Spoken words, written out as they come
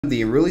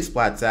the Unruly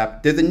Splats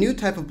app, there's a new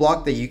type of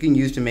block that you can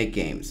use to make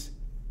games.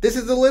 This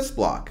is the list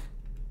block.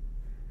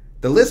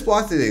 The list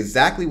block is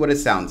exactly what it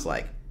sounds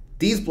like.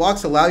 These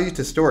blocks allow you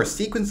to store a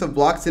sequence of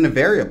blocks in a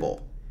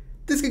variable.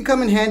 This can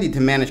come in handy to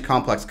manage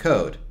complex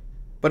code.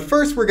 But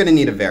first we're going to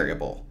need a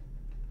variable.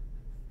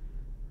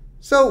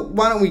 So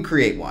why don't we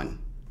create one?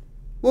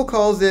 We'll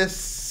call this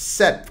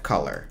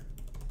setColor.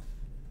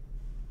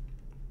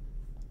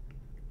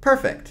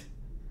 Perfect.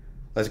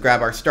 Let's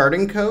grab our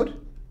starting code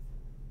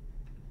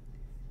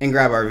and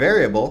grab our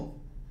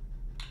variable.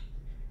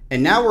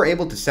 And now we're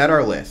able to set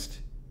our list.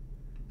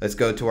 Let's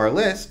go to our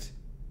list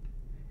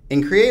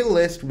and create a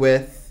list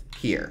with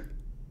here.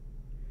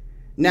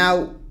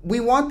 Now we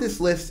want this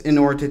list in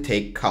order to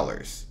take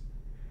colors.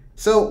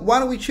 So why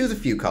don't we choose a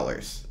few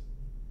colors?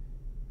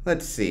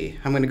 Let's see,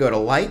 I'm going to go to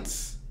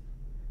lights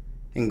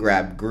and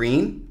grab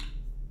green,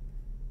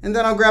 and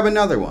then I'll grab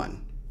another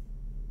one.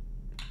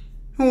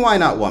 And why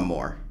not one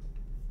more?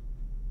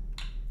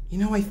 You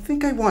know, I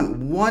think I want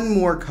one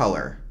more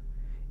color.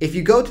 If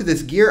you go to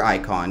this gear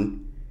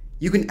icon,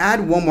 you can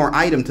add one more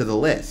item to the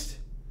list.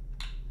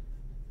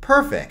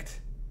 Perfect.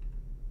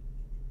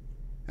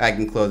 I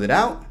can close it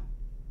out,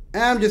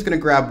 and I'm just going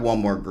to grab one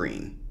more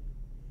green.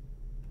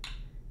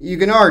 You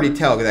can already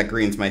tell that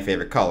green's my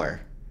favorite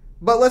color,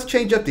 but let's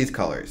change up these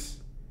colors.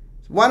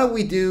 So why don't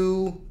we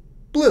do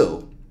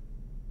blue,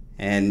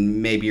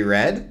 and maybe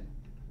red?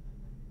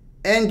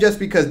 And just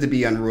because to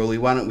be unruly,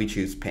 why don't we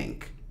choose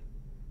pink?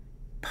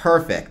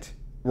 Perfect.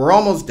 We're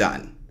almost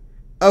done.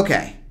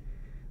 Okay,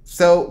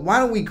 so why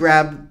don't we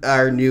grab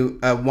our new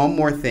one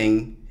more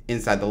thing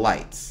inside the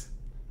lights.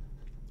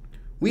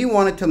 We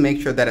want it to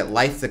make sure that it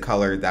lights the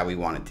color that we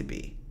want it to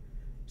be.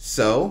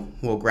 So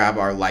we'll grab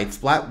our light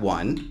splat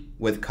 1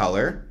 with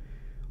color.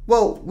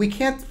 Well, we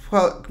can't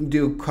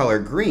do color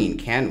green,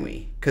 can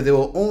we? Because it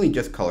will only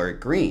just color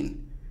it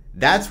green.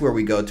 That's where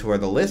we go to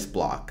the list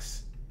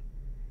blocks.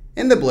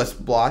 In the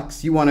list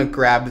blocks, you want to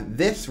grab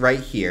this right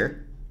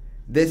here.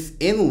 This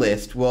in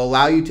list will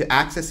allow you to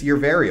access your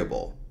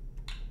variable.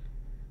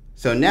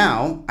 So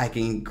now I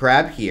can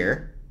grab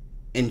here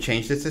and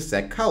change this to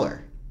set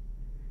color.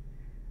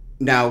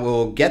 Now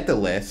we'll get the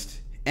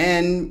list,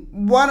 and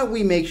why don't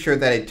we make sure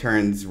that it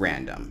turns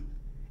random?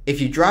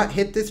 If you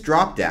hit this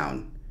drop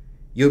down,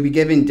 you'll be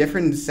given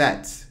different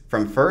sets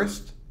from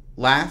first,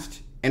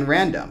 last, and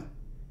random.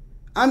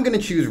 I'm going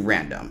to choose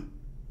random.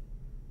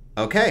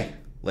 Okay,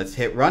 let's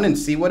hit run and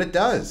see what it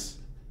does.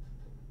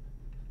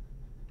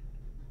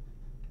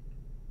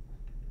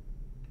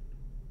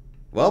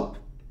 Well,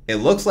 it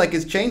looks like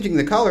it's changing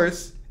the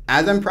colors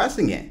as I'm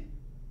pressing it.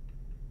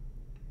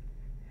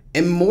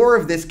 And more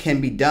of this can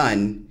be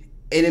done,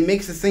 and it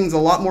makes things a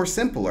lot more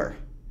simpler.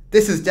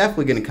 This is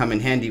definitely going to come in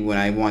handy when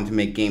I want to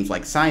make games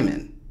like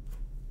Simon.